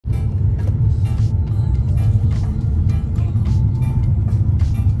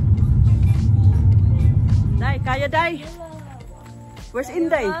Kaya day. Where's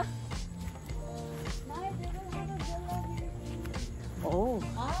Inday? Oh.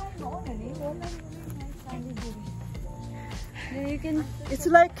 You can. It's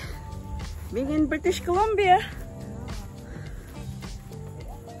like being in British Columbia.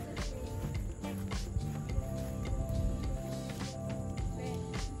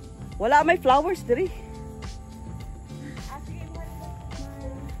 Wala may flowers diri.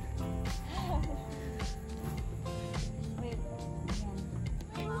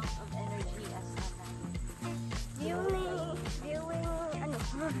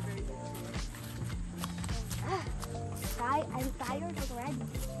 I'm tired already.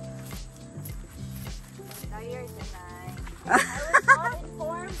 Tired tonight. I was all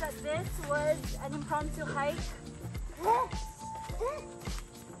informed that this was an impromptu hike.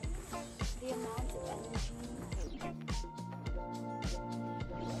 The amount of energy.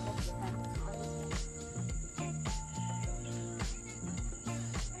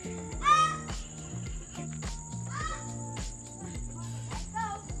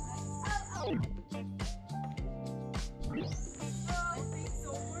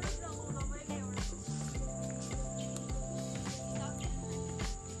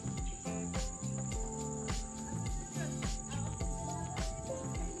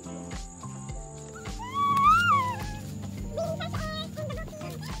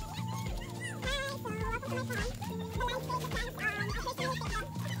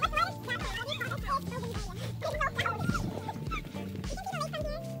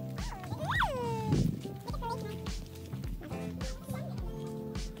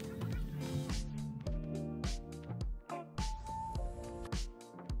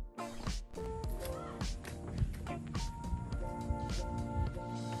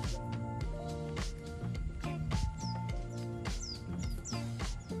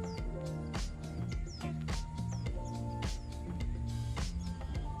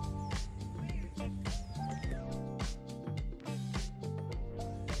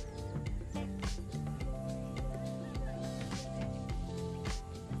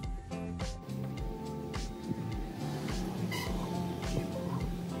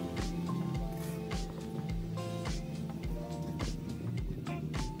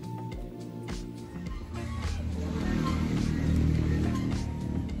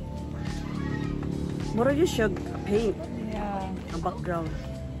 Mura you should paint. Yeah. A background.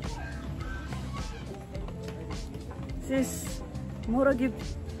 Sis, mura give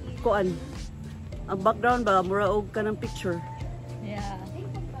koan. Ang background ba mura og kanang picture. Yeah.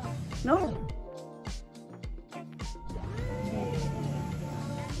 No.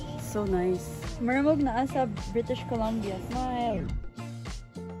 So nice. Maramog na sa British Columbia. Smile.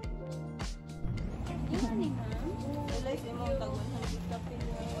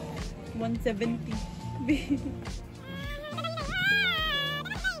 170. Brother.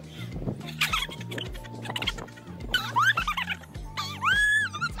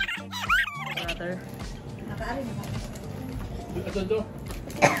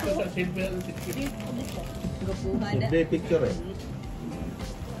 Silbi picture eh.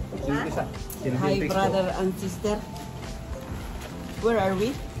 Hi brother and sister. Where are we?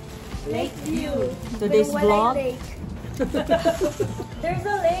 Lakeview. Today's vlog. There's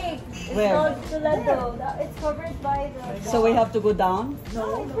a lake. It's Where? called Toledo. It's covered by the. So we have to go down?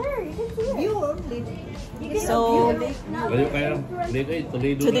 No, it's there. You can see it. View only. You can So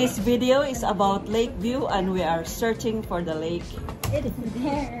view today's video is about Lakeview and we are searching for the lake. It is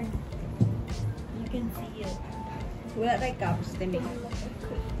there. You can see it. Wala tayo caps, Timmy.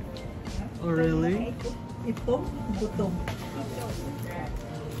 Oh really? Ito, butong.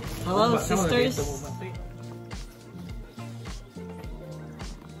 Hello sisters.